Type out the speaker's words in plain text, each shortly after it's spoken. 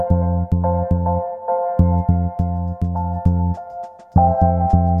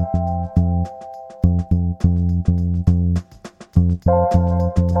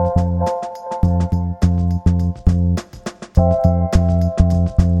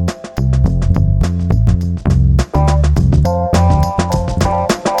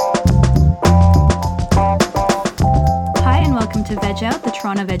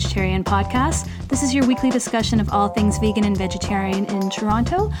Vegetarian podcast. This is your weekly discussion of all things vegan and vegetarian in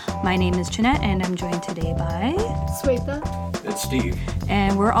Toronto. My name is Jeanette, and I'm joined today by... Swetha. It's Steve.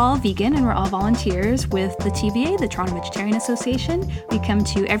 And we're all vegan, and we're all volunteers with the TVA, the Toronto Vegetarian Association. We come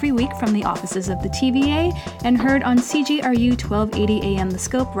to you every week from the offices of the TVA and heard on CGRU 1280 AM The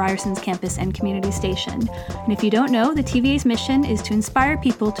Scope, Ryerson's campus and community station. And if you don't know, the TVA's mission is to inspire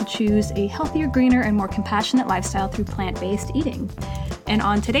people to choose a healthier, greener, and more compassionate lifestyle through plant-based eating. And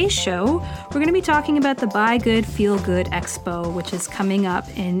on today's show, we're going to be talking about the Buy Good, Feel Good Expo, which is coming up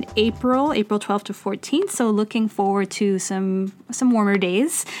in April 12th to 14th. So looking forward to some warmer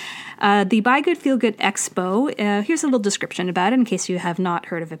days. The Buy Good, Feel Good Expo, here's a little description about it in case you have not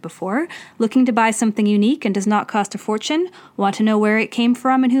heard of it before. Looking to buy something unique and does not cost a fortune? Want to know where it came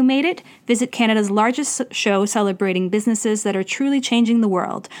from and who made it? Visit Canada's largest show celebrating businesses that are truly changing the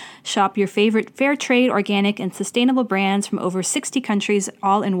world. Shop your favorite fair trade, organic, and sustainable brands from over 60 countries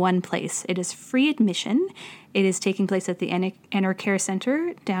all in one place. It is free admission. It is taking place at the Enner Care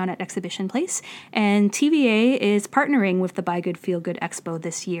Center down at Exhibition Place. And TVA is partnering with the Buy Good, Feel Good Expo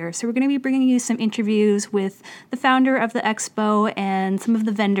this year. So we're going to be bringing you some interviews with the founder of the expo and some of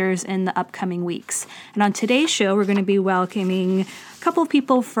the vendors in the upcoming weeks. And on today's show, we're going to be welcoming a couple of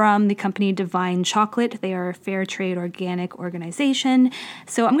people from the company Divine Chocolate. They are a fair trade organic organization.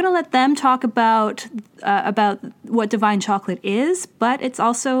 So I'm going to let them talk about what Divine Chocolate is, but it's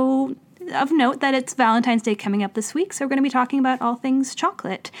also of note that it's Valentine's Day coming up this week, so we're going to be talking about all things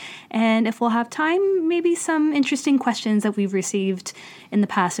chocolate. And if we'll have time, maybe some interesting questions that we've received in the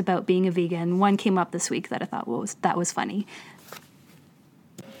past about being a vegan. One came up this week that I thought was funny.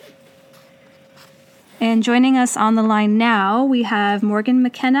 And joining us on the line now, we have Morgan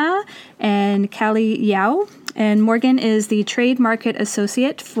McKenna and Callie Yao. And Morgan is the Trade Market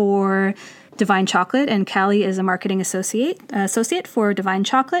Associate for Divine Chocolate, and Callie is a marketing associate for Divine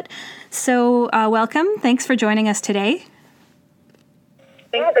Chocolate. So welcome. Thanks for joining us today.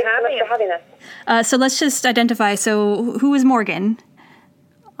 Thanks for having us. So let's just identify. So who is Morgan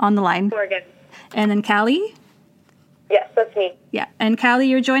on the line? Morgan. And then Callie? Yes, that's me. Yeah. And Callie,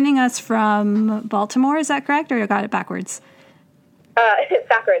 you're joining us from Baltimore, is that correct? Or I got it backwards? It's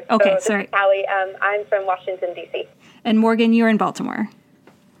backwards. Okay, so sorry. Callie, I'm from Washington, D.C. And Morgan, you're in Baltimore.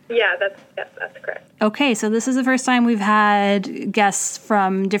 Yeah, that's correct. Okay, so this is the first time we've had guests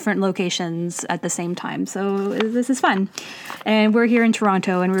from different locations at the same time, so this is fun. And we're here in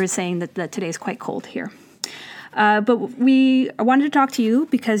Toronto, and we were saying that today's quite cold here. But we wanted to talk to you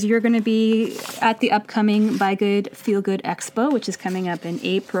because you're going to be at the upcoming Buy Good, Feel Good Expo, which is coming up in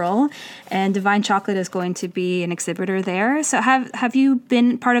April, and Divine Chocolate is going to be an exhibitor there. So have you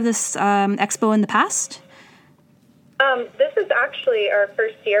been part of this expo in the past? This is actually our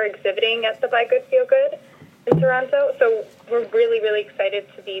first year exhibiting at the Buy Good, Feel Good in Toronto, so we're really, really excited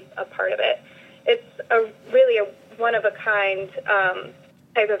to be a part of it. It's really a one-of-a-kind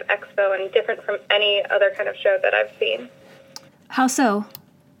type of expo and different from any other kind of show that I've seen. How so?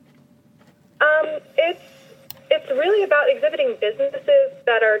 It's really about exhibiting businesses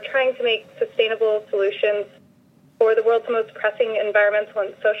that are trying to make sustainable solutions for the world's most pressing environmental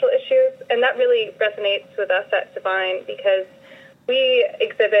and social issues, and that really resonates with us at Divine because we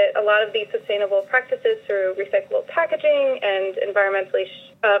exhibit a lot of these sustainable practices through recyclable packaging and environmentally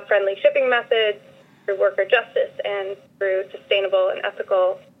friendly shipping methods, through worker justice, and through sustainable and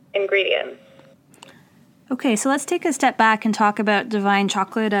ethical ingredients. Okay, so let's take a step back and talk about Divine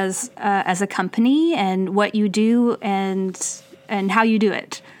Chocolate as a company and what you do and how you do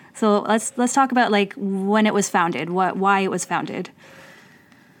it. So let's talk about like when it was founded, why it was founded.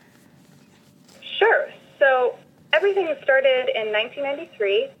 Sure. So everything started in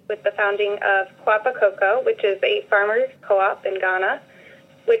 1993 with the founding of Kwapa Cocoa, which is a farmers co-op in Ghana,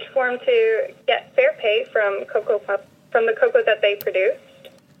 which formed to get fair pay from the cocoa that they produced.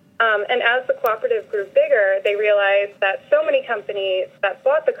 And as the cooperative grew bigger, they realized that so many companies that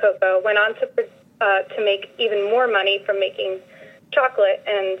bought the cocoa went on to make even more money from making chocolate,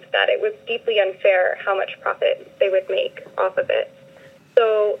 and that it was deeply unfair how much profit they would make off of it.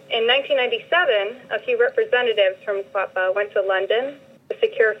 So in 1997, a few representatives from Kwapa went to London to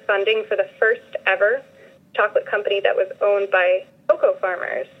secure funding for the first ever chocolate company that was owned by cocoa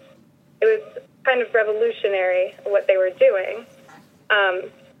farmers. It was kind of revolutionary what they were doing.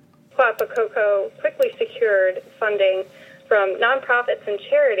 Kwapa Cocoa quickly secured funding from nonprofits and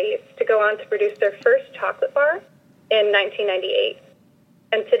charities to go on to produce their first chocolate bar in 1998.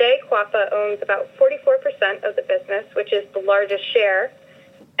 And today, Kwapa owns about 44% of the business, which is the largest share,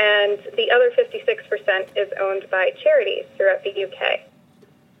 and the other 56% is owned by charities throughout the UK.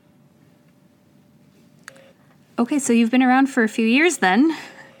 Okay, so you've been around for a few years then.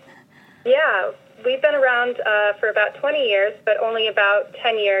 Yeah, we've been around for about 20 years, but only about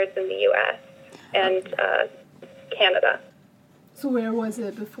 10 years in the U.S. and Canada. So where was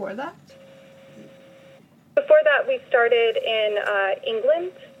it before that? Before that, we started in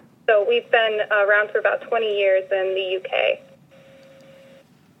England. So we've been around for about 20 years in the UK.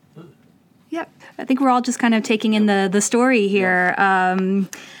 Yep. I think we're all just kind of taking in the story here.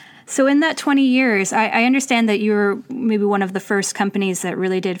 So in that 20 years, I understand that you were maybe one of the first companies that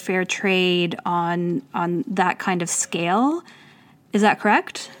really did fair trade on that kind of scale. Is that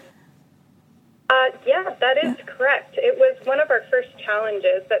correct? Yeah, that is correct. It was one of our first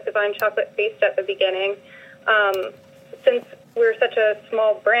challenges that Divine Chocolate faced at the beginning. Since we're such a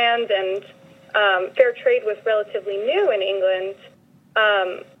small brand and fair trade was relatively new in England,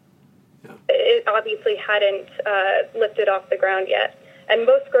 it obviously hadn't lifted off the ground yet. And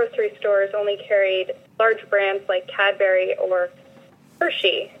most grocery stores only carried large brands like Cadbury or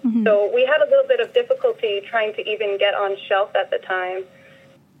Hershey. Mm-hmm. So we had a little bit of difficulty trying to even get on shelf at the time.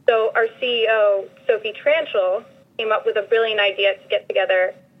 So our CEO, Sophie Tranchel, came up with a brilliant idea to get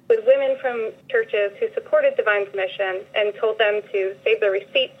together with women from churches who supported Divine's mission and told them to save the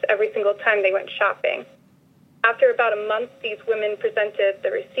receipts every single time they went shopping. After about a month, these women presented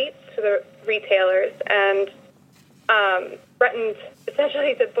the receipts to the retailers and threatened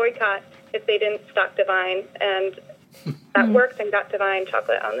essentially to boycott if they didn't stock Divine, and that worked and got Divine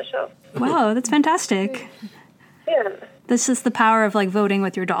chocolate on the shelf. Wow, that's fantastic. Yeah. This is the power of like voting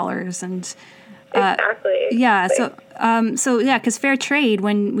with your dollars and exactly. Yeah. So yeah, because fair trade,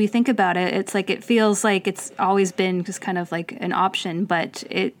 when we think about it, it's like it feels like it's always been just kind of like an option, but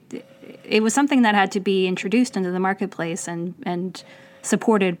it was something that had to be introduced into the marketplace and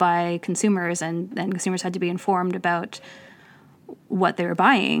supported by consumers, and consumers had to be informed about what they were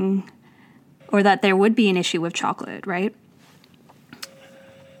buying, or that there would be an issue with chocolate, right?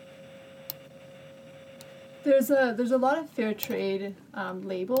 There's a lot of fair trade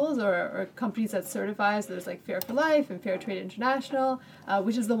labels or companies that certify. So there's like Fair for Life and Fair Trade International,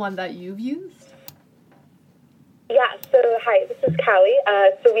 which is the one that you've used. Yeah, so hi, this is Callie.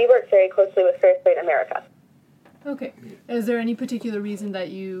 So we work very closely with Fair Trade America. Okay. Is there any particular reason that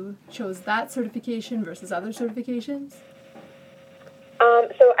you chose that certification versus other certifications?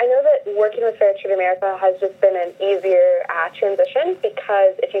 So I know that working with Fair Trade America has just been an easier transition,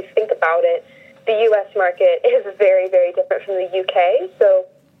 because if you think about it, the U.S. market is very, very different from the U.K. So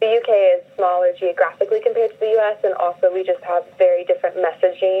the U.K. is smaller geographically compared to the U.S., and also we just have very different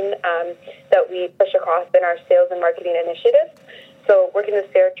messaging that we push across in our sales and marketing initiatives. So working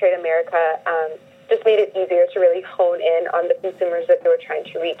with Fair Trade America just made it easier to really hone in on the consumers that they were trying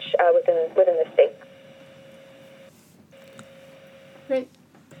to reach within the state. Great.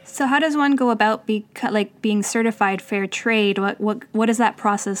 So how does one go about being certified fair trade? What is that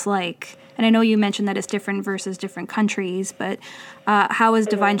process like? And I know you mentioned that it's different versus different countries, but how is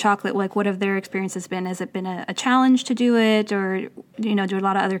Divine Chocolate, like, what have their experiences been? Has it been a challenge to do it, or, do a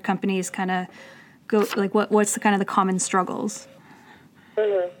lot of other companies kind of go, like, what's the kind of the common struggles?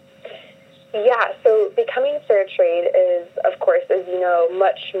 Mm-hmm. Yeah, so becoming fair trade is, of course, as you know,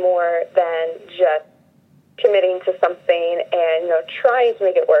 much more than just committing to something and trying to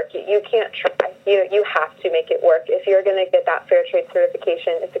make it work. You can't try. You have to make it work. If you're going to get that fair trade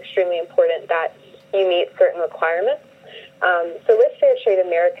certification, it's extremely important that you meet certain requirements. So with Fair Trade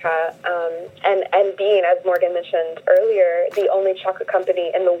America, and being, as Morgan mentioned earlier, the only chocolate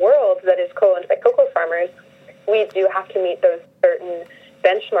company in the world that is co-owned by cocoa farmers, we do have to meet those certain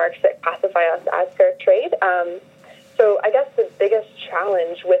benchmarks that classify us as fair trade. So I guess the biggest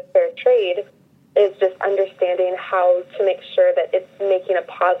challenge with fair trade is just understanding how to make sure that it's making a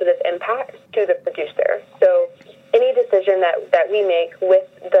positive impact to the producer. So any decision that we make with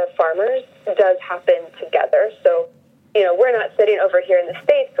the farmers does happen together. So, we're not sitting over here in the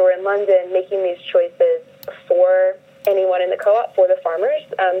States or in London making these choices for anyone in the co-op, for the farmers.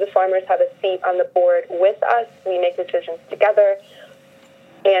 The farmers have a seat on the board with us. We make decisions together.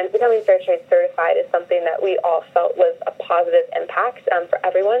 And becoming fair trade certified is something that we all felt was a positive impact for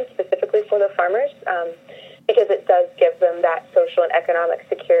everyone, specifically for the farmers, because it does give them that social and economic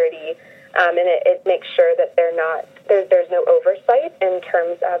security, and it makes sure that there's no oversight in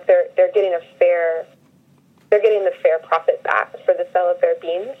terms of they're getting the fair profit back for the sale of their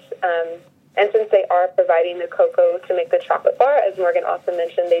beans. And since they are providing the cocoa to make the chocolate bar, as Morgan also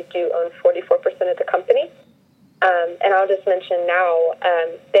mentioned, they do own 44% of the company. And I'll just mention now,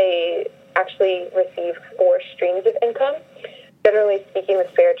 they actually receive 4 streams of income. Generally speaking,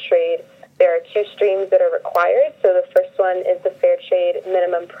 with fair trade, there are 2 streams that are required. So the first one is the fair trade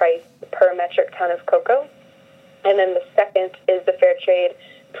minimum price per metric ton of cocoa. And then the second is the fair trade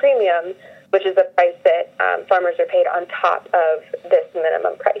premium, which is the price that farmers are paid on top of this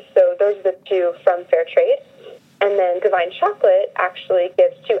minimum price. So those are the two from Fair Trade. And then Divine Chocolate actually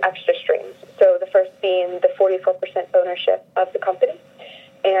gives two extra streams. So the first being the 44% ownership of the company.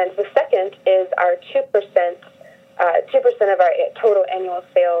 And the second is our 2%. 2% of our total annual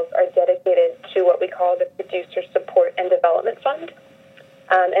sales are dedicated to what we call the Producer Support and Development Fund.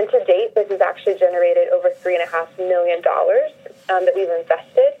 And to date, this has actually generated over $3.5 million that we've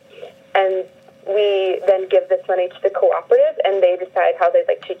invested. And we then give this money to the cooperative, and they decide how they'd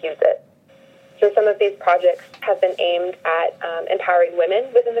like to use it. So some of these projects have been aimed at empowering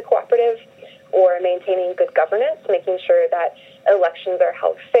women within the cooperative or maintaining good governance, making sure that elections are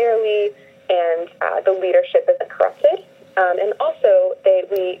held fairly and the leadership isn't corrupted. And also,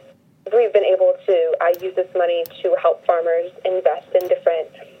 we've been able to use this money to help farmers invest in different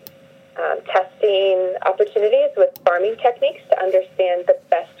testing opportunities with farming techniques to understand the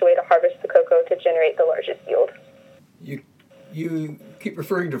best way to harvest the cocoa to generate the largest yield. You keep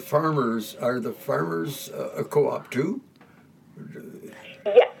referring to farmers. Are the farmers a co-op too?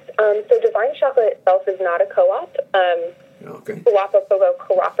 Yes. So Divine Chocolate itself is not a co-op. Okay. Coapa Cocoa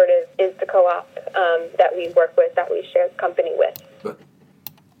Cooperative is the co-op that we work with, that we share the company with. But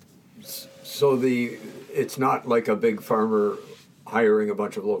so it's not like a big farmer hiring a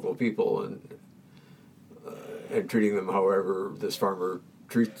bunch of local people and treating them however this farmer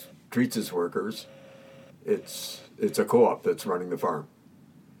treats his workers. It's a co-op that's running the farm.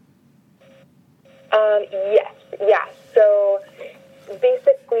 Yes. Yeah. So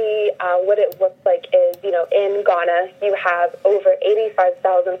basically, what it looks like is, in Ghana, you have over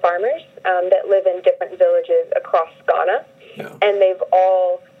 85,000 farmers that live in different villages across Ghana, and they've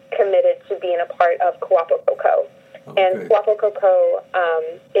all committed to being a part of Coapa Cocoa. Okay. And Coapa Cocoa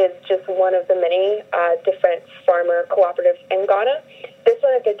is just one of the many different farmer cooperatives in Ghana. This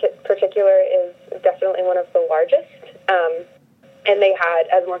one in particular is definitely one of the largest, and they had,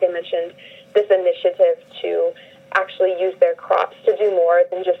 as Morgan mentioned, this initiative to actually use their crops to do more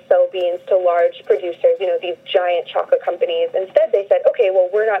than just sell beans to large producers, these giant chocolate companies. Instead, they said, okay, well,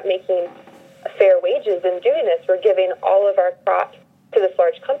 we're not making fair wages in doing this. We're giving all of our crops to this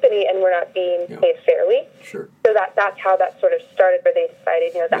large company, and we're not being paid fairly. Sure. So that's how that sort of started, where they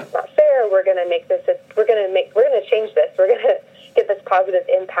decided, that's not fair. We're going to make this. We're going to change this. We're going to get this positive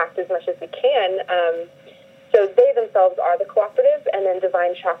impact as much as we can. So they themselves are the cooperative, and then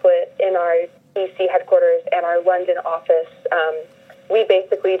Divine Chocolate in our DC headquarters and our London office, we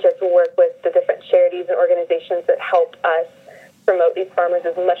basically just work with the different charities and organizations that help us promote these farmers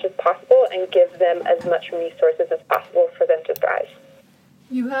as much as possible and give them as much resources as possible for them to thrive.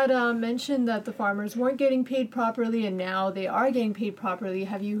 You had mentioned that the farmers weren't getting paid properly, and now they are getting paid properly.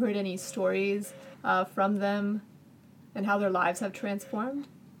 Have you heard any stories from them and how their lives have transformed?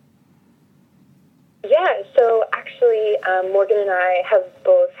 Yeah, so actually, Morgan and I have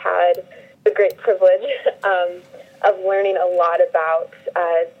both had the great privilege of learning a lot about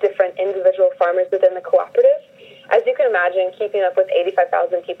different individual farmers within the cooperative. As you can imagine, keeping up with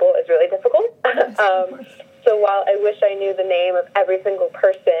 85,000 people is really difficult. Yes, so while I wish I knew the name of every single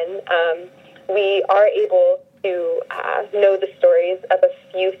person, we are able to know the stories of a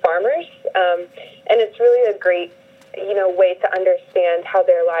few farmers, and it's really a great way to understand how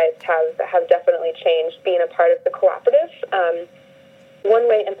their lives have definitely changed being a part of the cooperative. One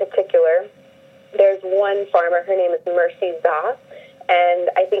way in particular, there's one farmer, her name is Mercy Zah, and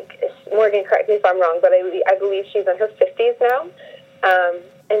I think, Morgan, correct me if I'm wrong, but I believe she's in her 50s now,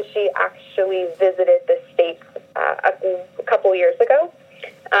 and she actually visited the States a couple years ago,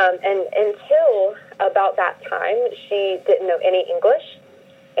 and until about that time, she didn't know any English.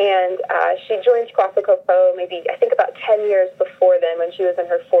 And she joined Coapa Cocoa maybe, I think, about 10 years before then, when she was in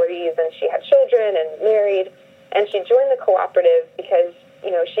her 40s and she had children and married. And she joined the cooperative because,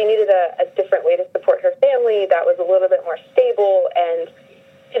 she needed a different way to support her family that was a little bit more stable and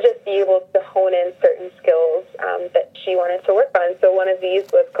to just be able to hone in certain skills that she wanted to work on. So one of these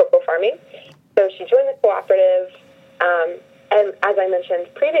was cocoa farming. So she joined the cooperative. And as I mentioned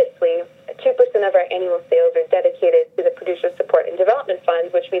previously, 2% of our annual sales are dedicated to the Producer Support and Development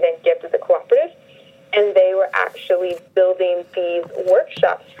Fund, which we then give to the cooperative. And they were actually building these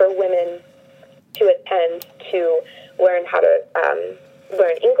workshops for women to attend to learn how to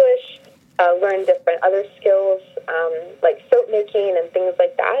learn English, learn different other skills like soap making and things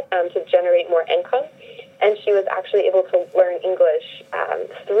like that to generate more income. And she was actually able to learn English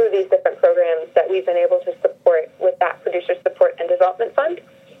through these different programs that we've been able to support with that Producer Support and Development Fund.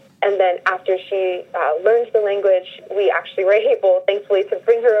 And then after she learned the language, we actually were able, thankfully, to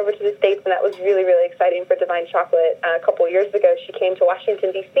bring her over to the States, and that was really, really exciting for Divine Chocolate. A couple of years ago, she came to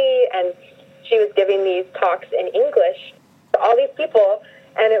Washington, D.C., and she was giving these talks in English to all these people,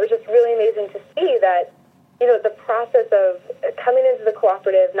 and it was just really amazing to see that, the process of coming into the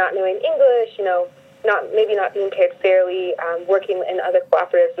cooperative, not knowing English, maybe not being paid fairly, working in other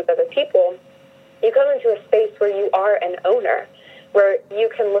cooperatives with other people, you come into a space where you are an owner, where you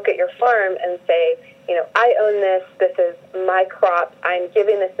can look at your farm and say, I own this, this is my crop, I'm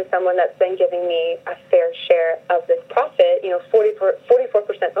giving this to someone that's been giving me a fair share of this profit,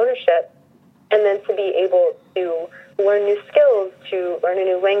 44% ownership, and then to be able to learn new skills, to learn a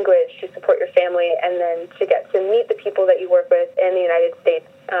new language, to support your family, and then to get to meet the people that you work with in the United States.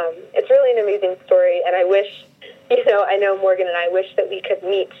 It's really an amazing story, and I wish, I know Morgan and I wish that we could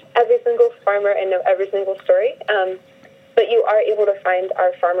meet every single farmer and know every single story. But you are able to find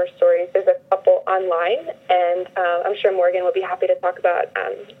our farmer stories. There's a couple online, and I'm sure Morgan will be happy to talk about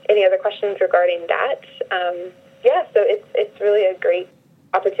any other questions regarding that. So it's really a great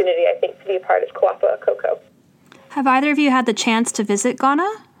opportunity, I think, to be a part of Kuapa Cocoa. Have either of you had the chance to visit Ghana?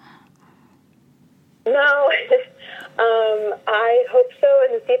 No. I hope so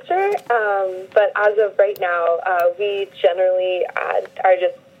in the future, but as of right now, we generally are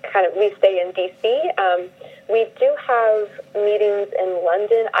just we stay in D.C. We do have meetings in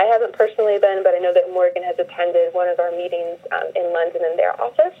London. I haven't personally been, but I know that Morgan has attended one of our meetings in London in their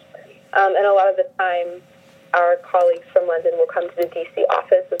office. And a lot of the time, our colleagues from London will come to the D.C.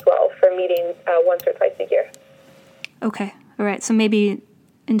 office as well for meetings once or twice a year. Okay. All right. So maybe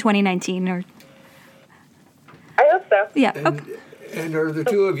in 2019 or... I hope so. Yeah. And are the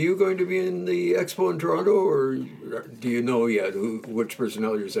two of you going to be in the expo in Toronto, or do you know yet which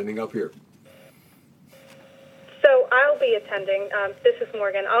personnel you're sending up here? So I'll be attending. This is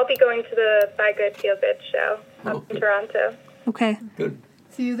Morgan. I'll be going to the Buy Good, Feel Good show up in Toronto. Okay. Good.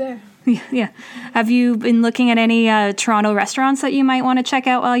 See you there. Yeah. Have you been looking at any Toronto restaurants that you might want to check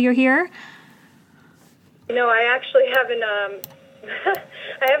out while you're here? No, I actually haven't.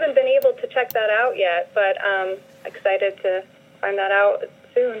 I haven't been able to check that out yet, but excited to find that out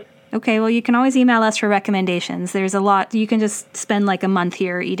soon. Okay, well, you can always email us for recommendations. There's a lot. You can just spend like a month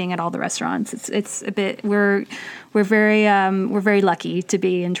here eating at all the restaurants. It's a bit. We're very lucky to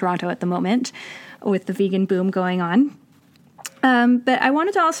be in Toronto at the moment, with the vegan boom going on. But I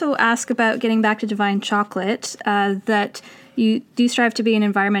wanted to also ask about getting back to Divine Chocolate. That you do strive to be an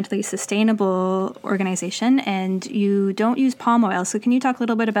environmentally sustainable organization, and you don't use palm oil. So can you talk a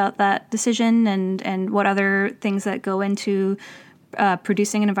little bit about that decision and what other things that go into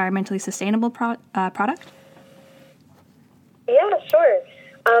producing an environmentally sustainable product? Yeah, sure.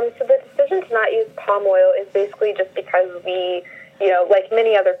 So the decision to not use palm oil is basically just because we, like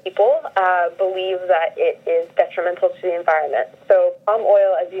many other people, believe that it is detrimental to the environment. So palm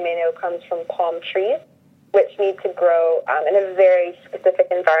oil, as you may know, comes from palm trees, which need to grow in a very specific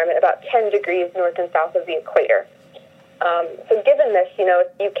environment, about 10 degrees north and south of the equator. So given this,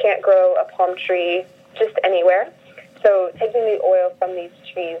 you can't grow a palm tree just anywhere. So taking the oil from these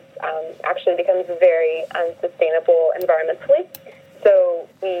trees actually becomes very unsustainable environmentally. So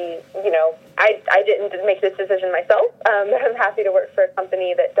I didn't make this decision myself. I'm happy to work for a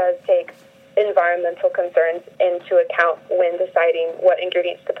company that does take environmental concerns into account when deciding what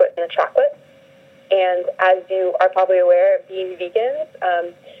ingredients to put in the chocolate. And as you are probably aware, being vegans,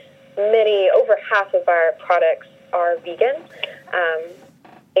 over half of our products are vegan.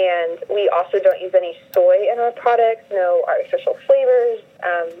 And we also don't use any soy in our products, no artificial flavors.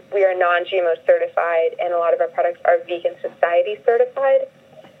 We are non-GMO certified, and a lot of our products are Vegan Society certified.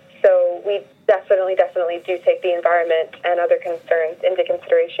 So we definitely do take the environment and other concerns into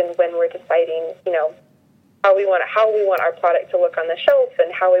consideration when we're deciding, how we want our product to look on the shelf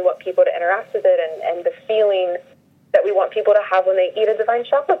and how we want people to interact with it and the feeling that we want people to have when they eat a Divine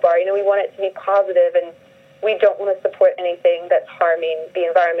Chocolate bar. We want it to be positive, and we don't want to support anything that's harming the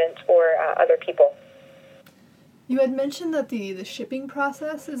environment or other people. You had mentioned that the shipping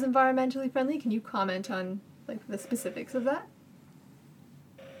process is environmentally friendly. Can you comment on the specifics of that?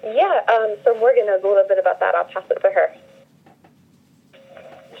 Yeah, so Morgan knows a little bit about that. I'll pass it to her.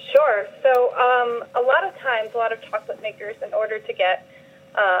 Sure. So a lot of times, a lot of chocolate makers, in order to get,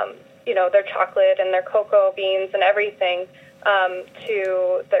 their chocolate and their cocoa beans and everything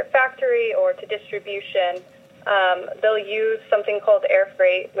to their factory or to distribution, they'll use something called air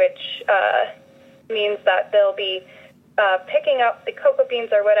freight, which means that they'll be picking up the cocoa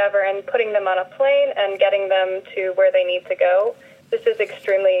beans or whatever and putting them on a plane and getting them to where they need to go. This is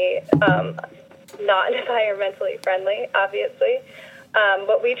extremely not environmentally friendly, obviously.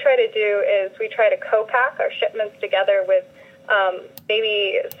 What we try to do is we try to co-pack our shipments together with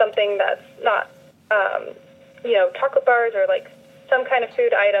maybe something that's not, chocolate bars or like some kind of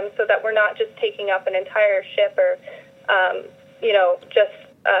food item, so that we're not just taking up an entire ship or, just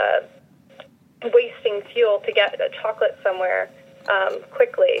wasting fuel to get a chocolate somewhere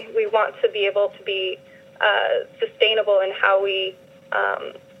quickly. We want to be able to be sustainable in how we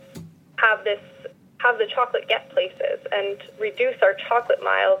have the chocolate get places and reduce our chocolate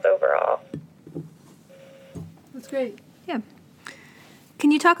miles overall. That's great. Yeah. Can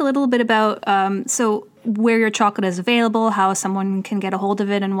you talk a little bit about where your chocolate is available, how someone can get a hold of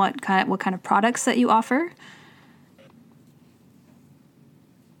it, and what kind of products that you offer?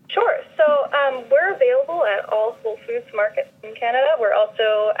 Sure. So we're available at all Whole Foods markets in Canada. We're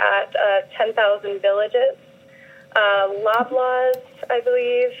also at 10,000 Villages, Loblaws, I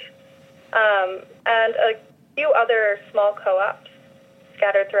believe, and a few other small co-ops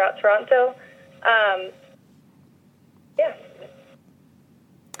scattered throughout Toronto.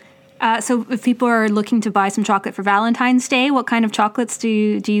 So if people are looking to buy some chocolate for Valentine's Day, what kind of chocolates do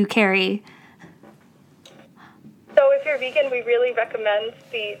you carry? So if you're vegan, we really recommend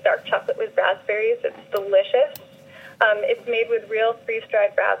the dark chocolate with raspberries. It's delicious. It's made with real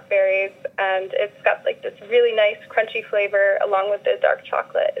freeze-dried raspberries, and it's got like this really nice crunchy flavor along with the dark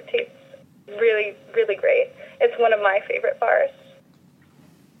chocolate. It tastes really, really great. It's one of my favorite bars.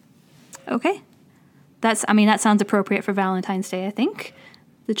 Okay. That sounds appropriate for Valentine's Day, I think.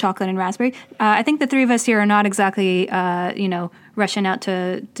 The chocolate and raspberry. I think the three of us here are not exactly, rushing out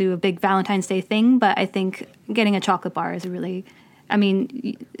to do a big Valentine's Day thing, but I think getting a chocolate bar is really, you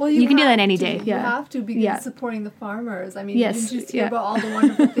can do that any day. You have to, because it's supporting the farmers. You can just hear about all the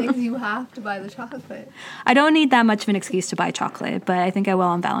wonderful things. You have to buy the chocolate. I don't need that much of an excuse to buy chocolate, but I think I will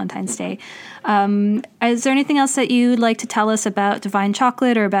on Valentine's Day. Is there anything else that you'd like to tell us about Divine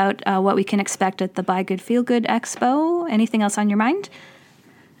Chocolate or about what we can expect at the Buy Good Feel Good Expo? Anything else on your mind?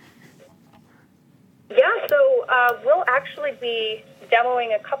 Yeah, so we'll actually be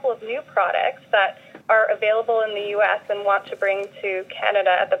demoing a couple of new products that are available in the U.S. and want to bring to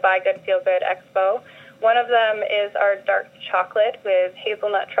Canada at the Buy Good Feel Good Expo. One of them is our dark chocolate with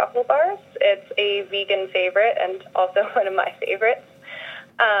hazelnut truffle bars. It's a vegan favorite and also one of my favorites.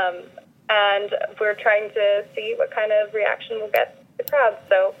 And we're trying to see what kind of reaction we'll get to the crowd.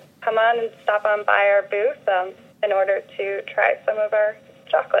 So come on and stop on by our booth in order to try some of our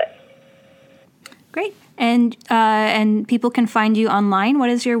chocolate. Great. And people can find you online. What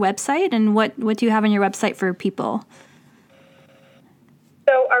is your website, and what do you have on your website for people?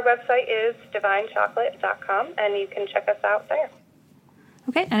 So our website is divinechocolate.com, and you can check us out there.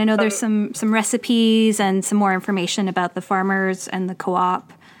 Okay. And I know there's some recipes and some more information about the farmers and the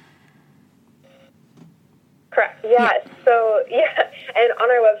co-op. Correct. Yeah. So, and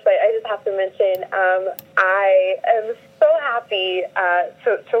on our website, I just have to mention, I am so happy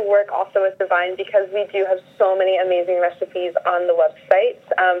to work also with Divine, because we do have so many amazing recipes on the website.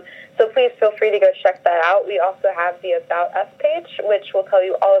 So please feel free to go check that out. We also have the About Us page, which will tell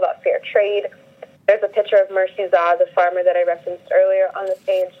you all about fair trade. There's a picture of Mercy Zah, the farmer that I referenced earlier, on the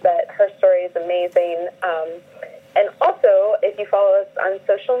page. That her story is amazing. And also, if you follow us on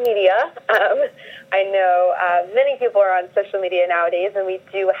social media, I know many people are on social media nowadays, and we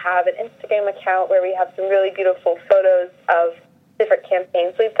do have an Instagram account where we have some really beautiful photos of different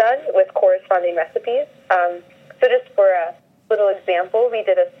campaigns we've done with corresponding recipes. So just for a little example, we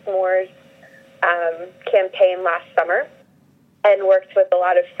did a s'mores campaign last summer and worked with a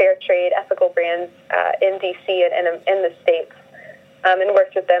lot of fair trade, ethical brands in D.C. and in the States. And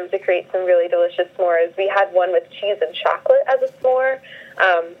worked with them to create some really delicious s'mores. We had one with cheese and chocolate as a s'more.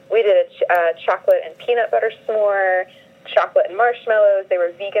 We did a chocolate and peanut butter s'more, chocolate and marshmallows. They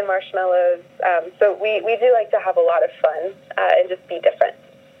were vegan marshmallows. So we do like to have a lot of fun and just be different.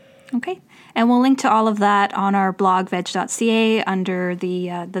 Okay. And we'll link to all of that on our blog, veg.ca, under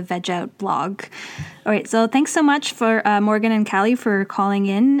the Veg Out blog. All right, so thanks so much for Morgan and Callie for calling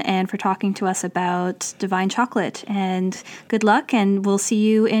in and for talking to us about Divine Chocolate. And good luck, and we'll see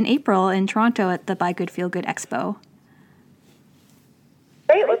you in April in Toronto at the Buy Good Feel Good Expo.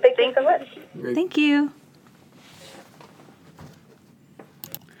 Great, well, thank you so much. Great. Thank you.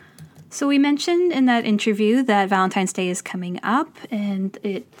 So we mentioned in that interview that Valentine's Day is coming up, and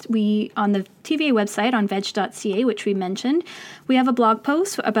we on the TVA website on veg.ca, which we mentioned, we have a blog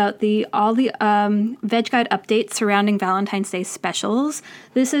post about all the Veg Guide updates surrounding Valentine's Day specials.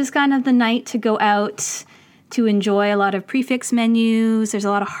 This is kind of the night to go out to enjoy a lot of prefix menus. There's a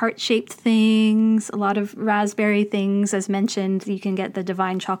lot of heart-shaped things, a lot of raspberry things. As mentioned, you can get the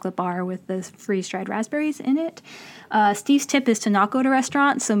Divine chocolate bar with the freeze-dried raspberries in it. Steve's tip is to not go to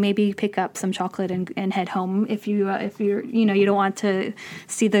restaurants, so maybe pick up some chocolate and head home if you're you don't want to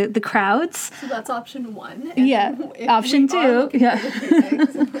see the crowds. So that's option 1. Yeah, option 2. Yeah,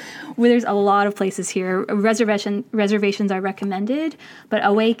 where there's a lot of places here. Reservations are recommended, but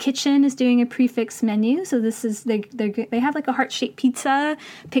Away Kitchen is doing a prefix menu. So this is they have like a heart-shaped pizza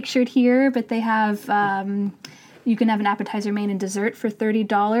pictured here, but they have. You can have an appetizer, main, and dessert for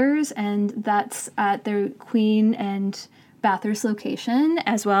 $30, and that's at their Queen and Bathurst location,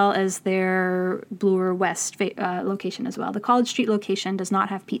 as well as their Bloor West location as well. The College Street location does not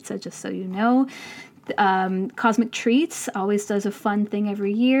have pizza, just so you know. Cosmic Treats always does a fun thing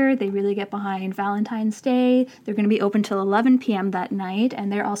every year. They really get behind Valentine's Day. They're going to be open till 11 p.m. that night,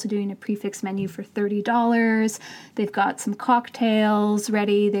 and they're also doing a prefix menu for $30. They've got some cocktails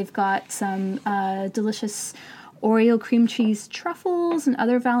ready. They've got some delicious Oreo cream cheese truffles and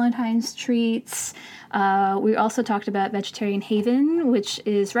other Valentine's treats. We also talked about Vegetarian Haven, which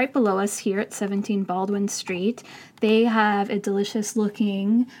is right below us here at 17 Baldwin Street. They have a delicious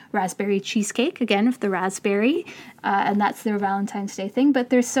looking raspberry cheesecake, again with the raspberry, and that's their Valentine's Day thing.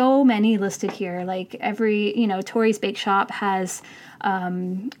 But there's so many listed here. Like every, Tori's Bake Shop has,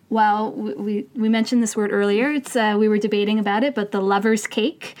 we mentioned this word earlier. It's we were debating about it, but the Lover's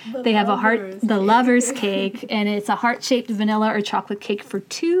Cake. They have the Lover's Cake, and it's a heart-shaped vanilla or chocolate cake for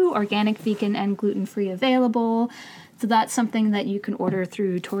 2, organic, vegan, and gluten-free available. So that's something that you can order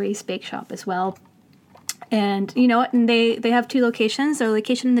through Tori's Bake Shop as well. And you know what? And they have 2 locations. Their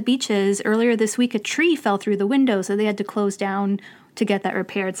location in the Beaches. Earlier this week, a tree fell through the window, so they had to close down to get that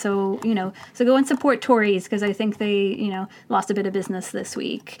repaired. So, so go and support Tori's, because I think they, lost a bit of business this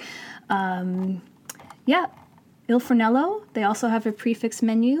week. Il Fornello, they also have a prefix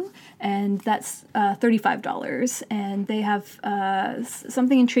menu, and that's $35. And they have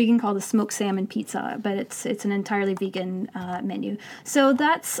something intriguing called a smoked salmon pizza, but it's an entirely vegan menu. So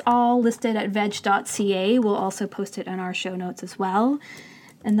that's all listed at veg.ca. We'll also post it on our show notes as well.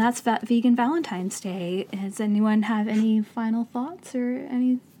 And that's Vegan Valentine's Day. Does anyone have any final thoughts or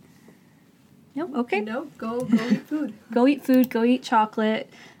any? No? Okay. No, go eat food. Go eat food, go eat chocolate,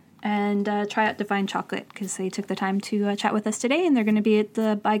 and try out Divine Chocolate, because they took the time to chat with us today, and they're going to be at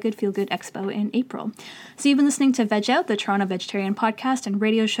the Buy Good Feel Good Expo in April. So you've been listening to Veg Out, the Toronto Vegetarian podcast and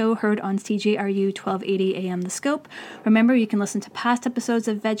radio show heard on CJRU 1280 AM The Scope. Remember, you can listen to past episodes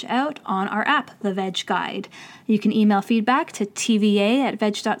of Veg Out on our app, The Veg Guide. You can email feedback to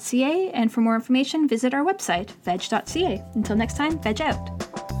tva@veg.ca, and for more information, visit our website, veg.ca. Until next time, Veg Out.